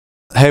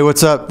Hey,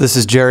 what's up? This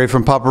is Jerry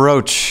from PAPA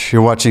ROACH.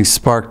 You're watching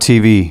Spark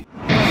TV.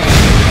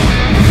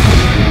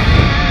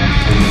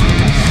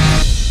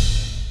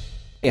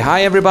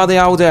 Hi everybody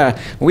out there.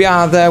 We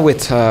are there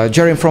with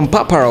Jerry from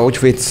PAPA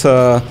ROACH with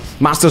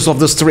Masters of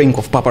the String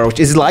of PAPA ROACH.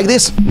 Is it like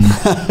this?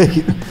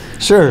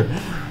 Sure.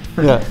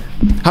 Yeah.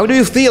 How do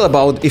you feel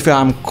about if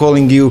I'm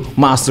calling you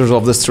Masters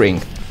of the String?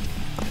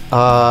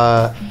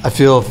 I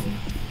feel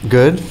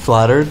good,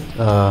 flattered,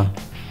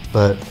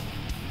 but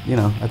you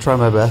know, I try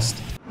my best.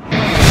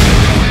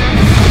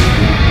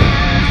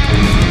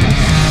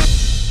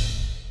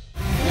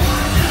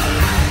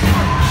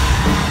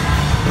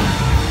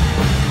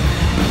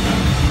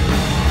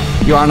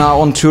 You are now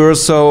on tour,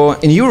 so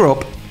in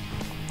Europe,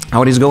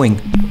 how it is going?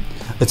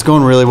 It's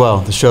going really well.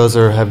 The shows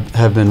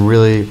have been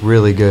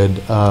really good.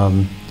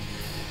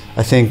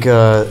 I think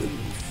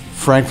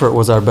Frankfurt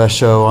was our best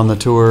show on the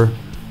tour,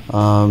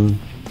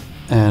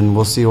 and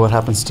we'll see what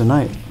happens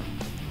tonight.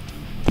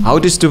 How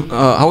it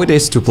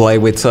is to play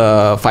with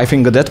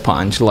Five-Finger Death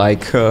Punch,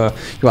 like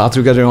you are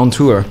together on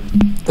tour?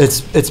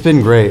 It's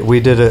been great.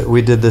 We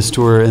did this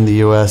tour in the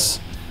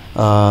U.S.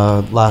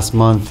 Last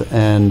month,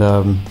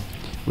 and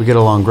we get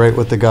along great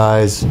with the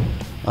guys.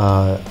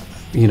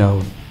 You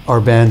know, our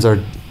bands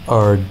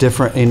are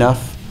different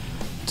enough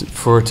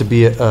for it to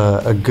be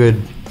a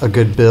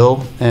good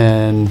bill,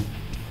 and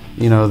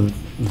you know,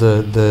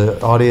 the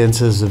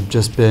audiences have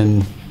just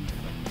been,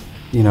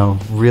 you know,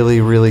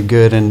 really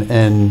good,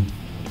 and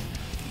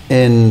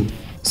in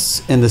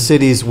the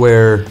cities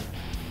where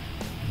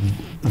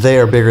they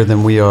are bigger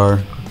than we are,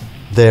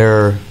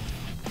 the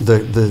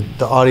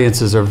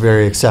audiences are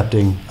very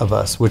accepting of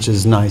us, which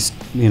is nice,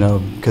 you know,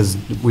 because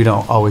we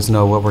don't always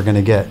know what we're going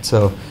to get.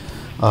 So,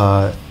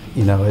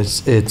 you know,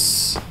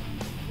 it's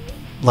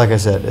like I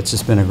said, it's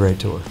just been a great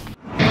tour.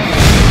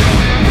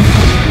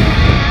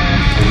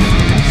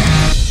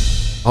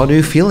 How do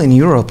you feel in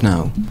Europe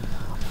now?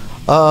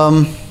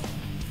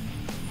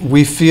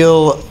 We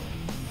feel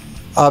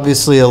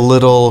obviously a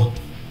little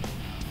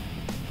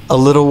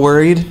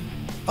worried,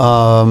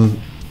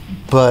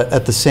 but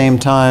at the same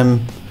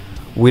time,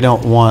 we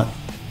don't want.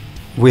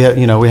 We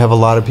have a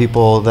lot of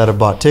people that have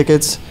bought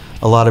tickets.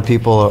 A lot of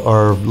people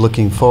are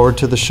looking forward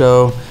to the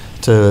show,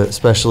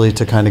 especially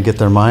to kind of get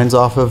their minds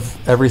off of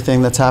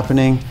everything that's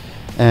happening,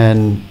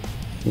 and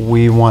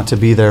we want to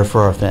be there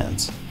for our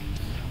fans.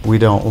 We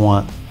don't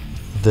want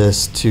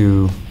this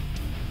to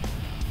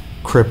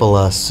cripple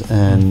us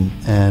and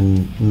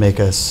make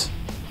us,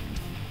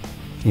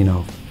 you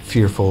know,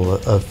 fearful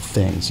of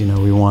things. You know,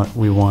 we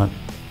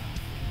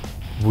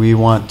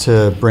want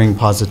to bring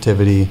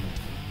positivity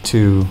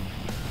to,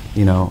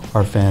 you know,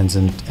 our fans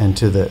and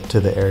to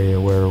the area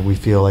where we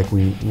feel like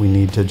we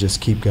need to just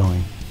keep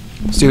going.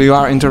 Still, you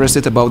are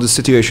interested about the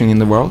situation in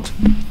the world?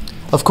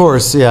 Of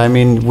course, yeah. I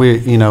mean,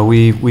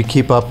 we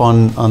keep up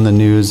on the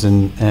news,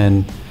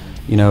 and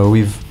you know,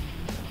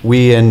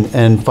 we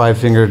and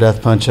Five-Finger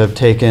Death Punch have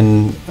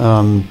taken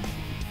a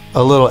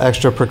little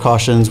extra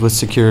precautions with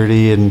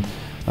security, and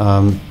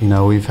you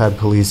know, we've had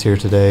police here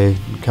today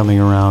coming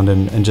around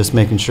and just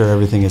making sure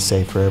everything is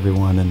safe for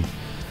everyone. And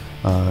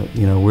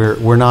you know,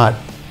 we're not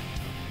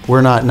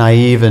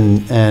naive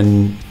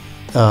and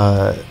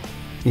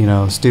you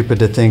know, stupid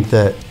to think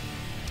that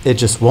it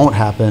just won't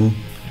happen.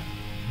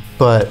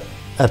 But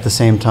at the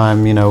same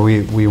time, you know,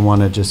 we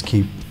want to just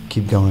keep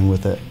going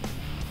with it.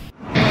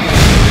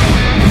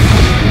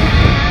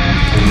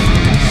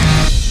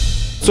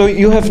 So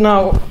you have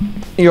now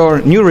your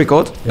new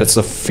record. Yes. That's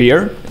a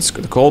Fear. It's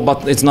called,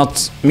 but it's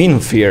not mean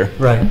fear.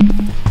 Right.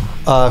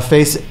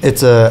 Face.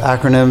 It's a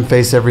acronym.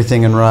 Face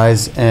Everything and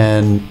Rise.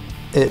 And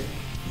it,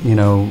 you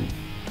know,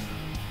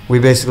 we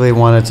basically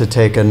wanted to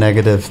take a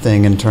negative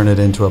thing and turn it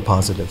into a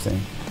positive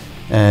thing.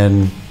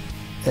 And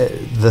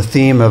the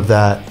theme of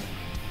that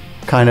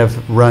kind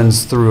of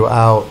runs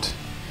throughout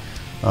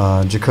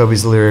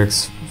Jacoby's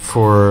lyrics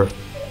for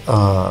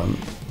a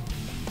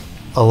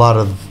lot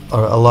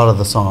of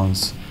the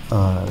songs,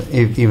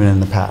 even in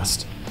the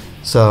past.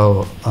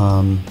 So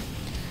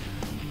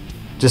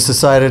just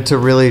decided to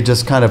really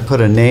just kind of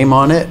put a name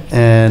on it,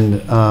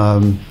 and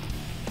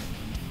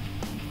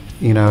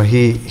you know,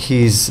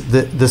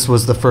 this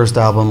was the first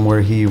album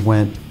where he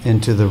went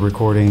into the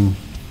recording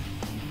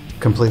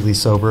completely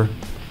sober.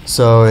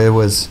 So it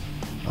was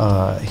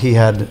he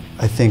had,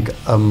 I think,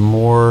 a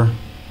more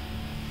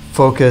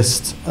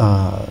focused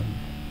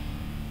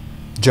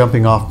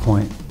jumping off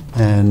point,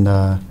 and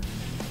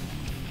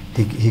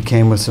he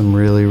came with some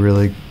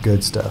really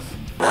good stuff.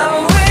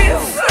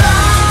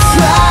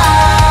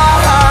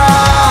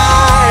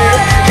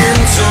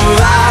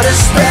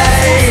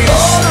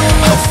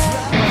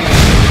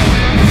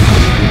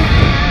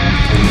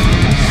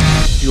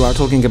 You are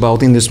talking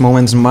about in this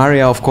moment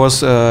Maria, of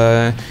course.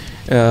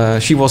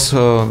 She was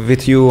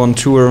with you on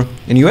tour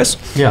in US.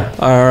 Yeah.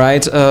 All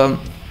right.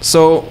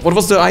 So what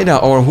was the idea,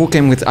 or who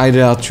came with the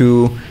idea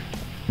to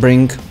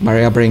bring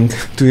Maria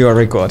to your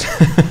record?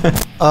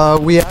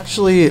 We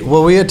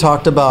had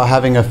talked about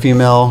having a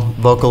female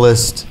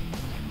vocalist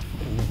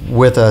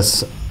with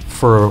us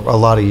for a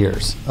lot of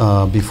years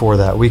before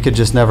that. We could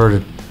just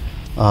never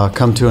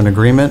come to an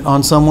agreement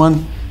on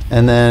someone.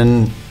 And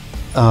then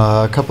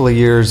a couple of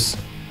years,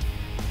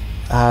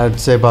 I'd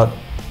say about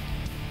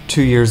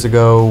 2 years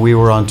ago, we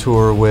were on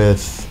tour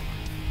with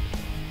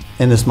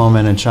In This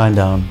Moment and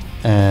Shinedown,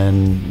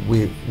 and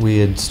we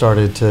had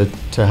started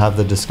to have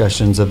the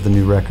discussions of the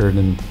new record,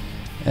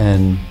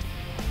 and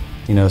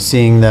you know,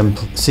 seeing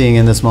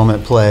In This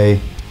Moment play,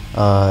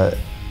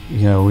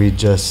 you know, we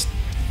just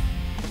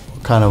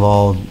kind of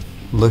all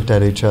looked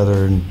at each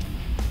other and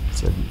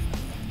said,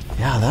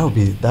 yeah,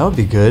 that would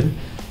be good.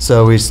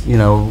 So we've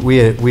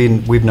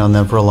known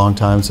them for a long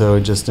time, so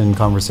just in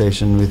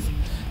conversation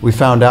we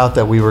found out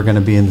that we were going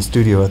to be in the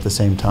studio at the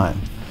same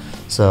time.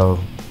 So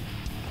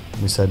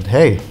we said,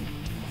 hey,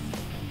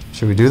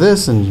 should we do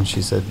this? And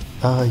she said,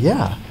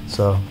 yeah.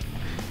 So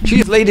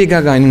she's Lady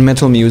Gaga in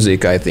metal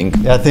music, I think.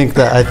 Yeah,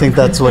 I think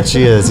that's what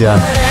she is, yeah.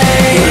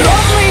 You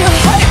love me, you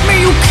hate me,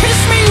 you kiss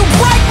me, you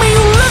break me,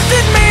 you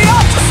lifted me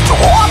up just to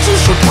watch you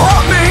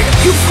support me.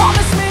 You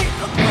promised me.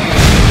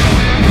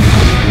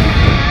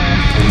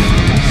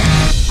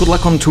 Good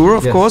luck on tour,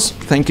 of Yes. course.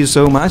 Thank you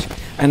so much.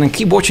 And then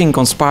keep watching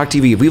on Spark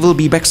TV. We will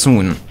be back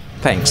soon.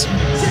 Thanks.